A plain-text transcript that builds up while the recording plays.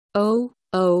Oh,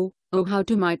 oh, oh, how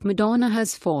tonight Madonna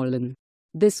has fallen.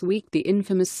 This week the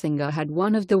infamous singer had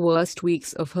one of the worst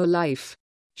weeks of her life.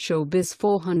 Showbiz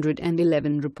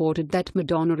 411 reported that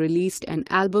Madonna released an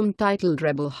album titled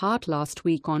Rebel Heart last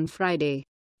week on Friday.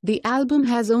 The album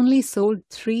has only sold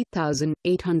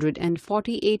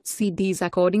 3,848 CDs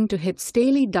according to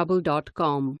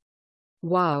hitsdailydouble.com.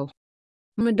 Wow.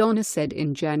 Madonna said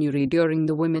in January during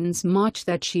the Women's March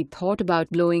that she thought about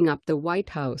blowing up the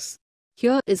White House.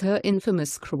 Here is her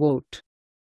infamous quote.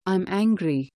 "I'm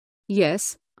angry.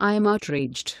 Yes, I am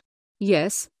outraged.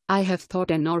 Yes, I have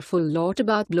thought an awful lot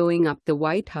about blowing up the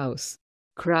White House."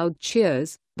 Crowd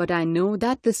cheers, but I know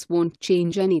that this won't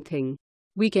change anything.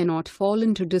 We cannot fall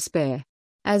into despair.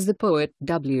 As the poet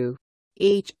W.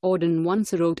 H. Auden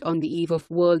once wrote on the eve of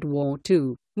World War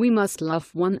II, we must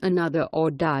love one another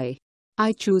or die.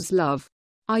 I choose love.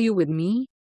 Are you with me?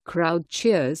 Crowd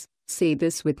cheers, say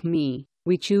this with me.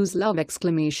 We choose love! We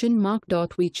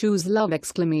choose love!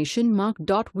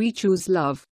 We choose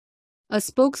love. A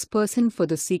spokesperson for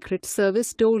the Secret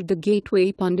Service told the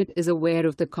Gateway Pundit is aware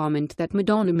of the comment that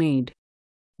Madonna made.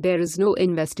 There is no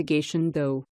investigation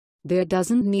though. There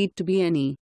doesn't need to be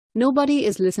any. Nobody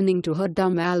is listening to her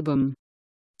dumb album.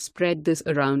 Spread this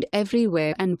around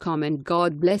everywhere and comment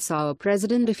 "God bless our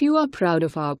president" if you are proud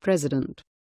of our president.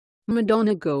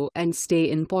 Madonna, go and stay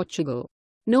in Portugal.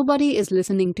 Nobody is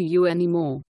listening to you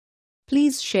anymore.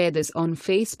 Please share this on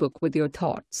Facebook with your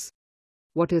thoughts.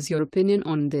 What is your opinion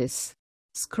on this?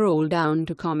 Scroll down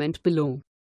to comment below.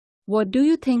 What do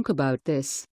you think about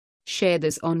this? Share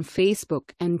this on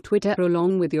Facebook and Twitter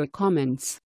along with your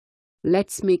comments.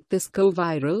 Let's make this go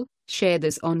viral. Share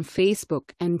this on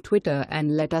Facebook and Twitter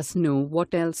and let us know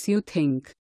what else you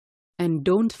think. And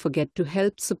don't forget to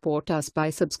help support us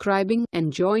by subscribing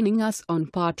and joining us on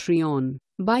Patreon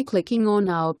by clicking on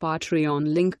our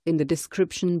Patreon link in the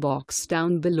description box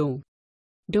down below.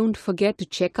 Don't forget to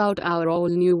check out our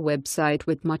all-new website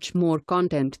with much more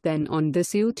content than on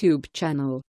this YouTube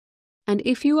channel. And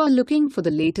if you are looking for the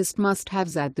latest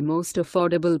must-haves at the most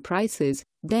affordable prices,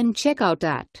 then check out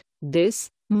at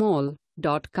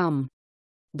thismall.com.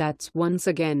 That's once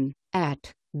again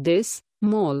at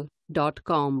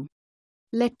thismall.com.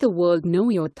 Let the world know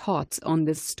your thoughts on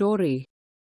this story.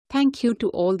 Thank you to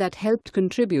all that helped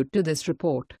contribute to this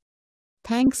report.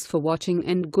 Thanks for watching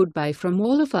and goodbye from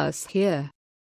all of us here.